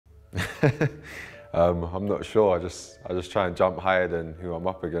I'm not sure. I just try and jump higher than who I'm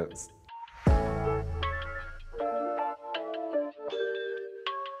up against.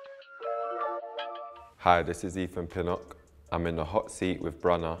 Hi, this is Ethan Pinnock. I'm in the hot seat with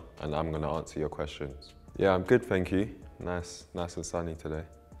Brunner and I'm going to answer your questions. Yeah, I'm good, thank you. Nice and sunny today.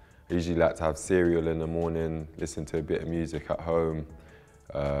 I usually like to have cereal in the morning, listen to a bit of music at home,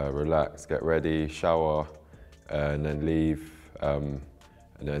 relax, get ready, shower, and then leave. And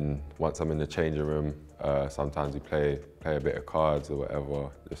then once I'm in the changing room, sometimes we play a bit of cards or whatever.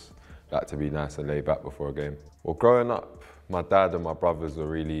 Just like to be nice and laid back before a game. Well, growing up, my dad and my brothers were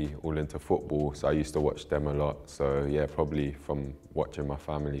really all into football, so I used to watch them a lot. So yeah, probably from watching my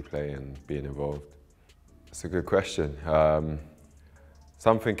family play and being involved. It's a good question.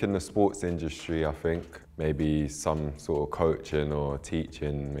 Something in the sports industry, I think. Maybe some sort of coaching or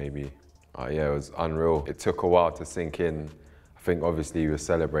teaching, maybe. Yeah, it was unreal. It took a while to sink in. I think obviously we were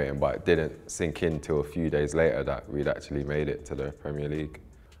celebrating, but it didn't sink in till a few days later that we'd actually made it to the Premier League.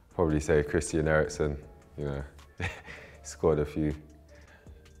 Probably say Christian Eriksen, you know. Scored a few.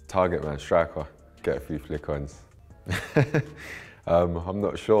 Target man, striker, get a few flick-ons. I'm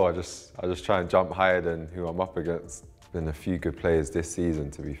not sure, I just try and jump higher than who I'm up against. Been a few good players this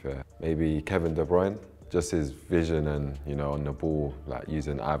season, to be fair. Maybe Kevin De Bruyne, just his vision and, you know, on the ball, like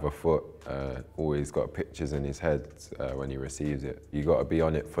using either foot, always got pictures in his head when he receives it. You got to be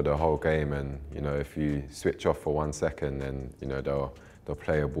on it for the whole game, and, you know, if you switch off for 1 second, then, you know, they'll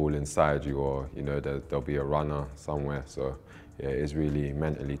play a ball inside you, or, you know, there'll be a runner somewhere. So yeah, it is really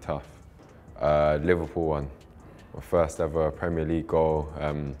mentally tough. Liverpool one, my first ever Premier League goal.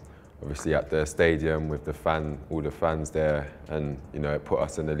 Obviously at the stadium with all the fans there, and, you know, it put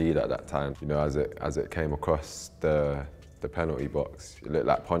us in the lead at that time. You know, as it came across the penalty box, it looked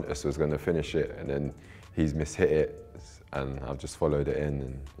like Pontus was going to finish it, and then he's mishit it, and I've just followed it in,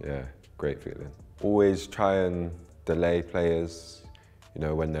 and yeah, great feeling. Always try and delay players. You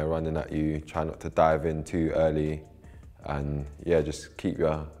know, when they're running at you, try not to dive in too early, and yeah, just keep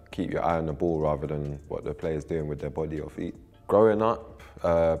your eye on the ball rather than what the player's doing with their body or feet. Growing up,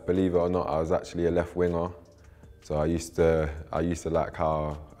 believe it or not, I was actually a left winger. So I used to like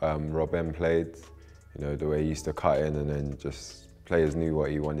how Robben played. You know, the way he used to cut in, and then just players knew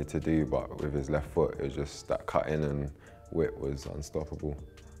what he wanted to do, but with his left foot, it was just that cut in and whip was unstoppable.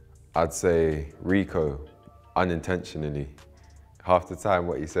 I'd say Rico, unintentionally. Half the time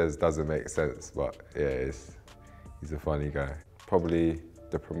what he says doesn't make sense, but yeah, he's a funny guy. Probably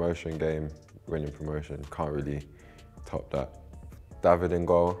the promotion game, winning promotion, can't really top that. David in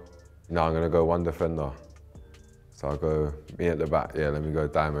goal. No, I'm gonna go one defender. So I'll go me at the back, yeah, let me go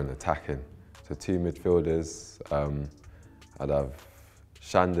Diamond attacking. So 2 midfielders, I'd have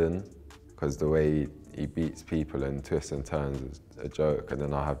Shandon, because the way he beats people and twists and turns is a joke, and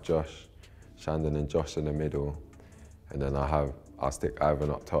then I'll have Josh, Shandon and Josh in the middle, and then I'll stick Ivan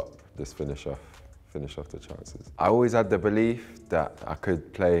up top, just finish off the chances. I always had the belief that I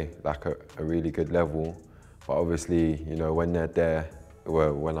could play like a really good level, but obviously, you know, when they're there,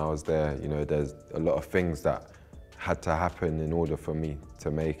 well, when I was there, you know, there's a lot of things that had to happen in order for me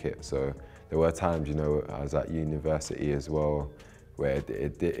to make it. So there were times, you know, I was at university as well, where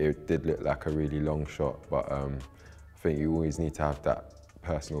it did look like a really long shot, but I think you always need to have that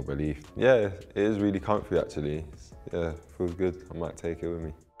personal belief. Yeah, it is really comfy actually. Yeah, feels good. I might take it with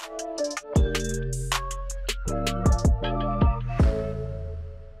me.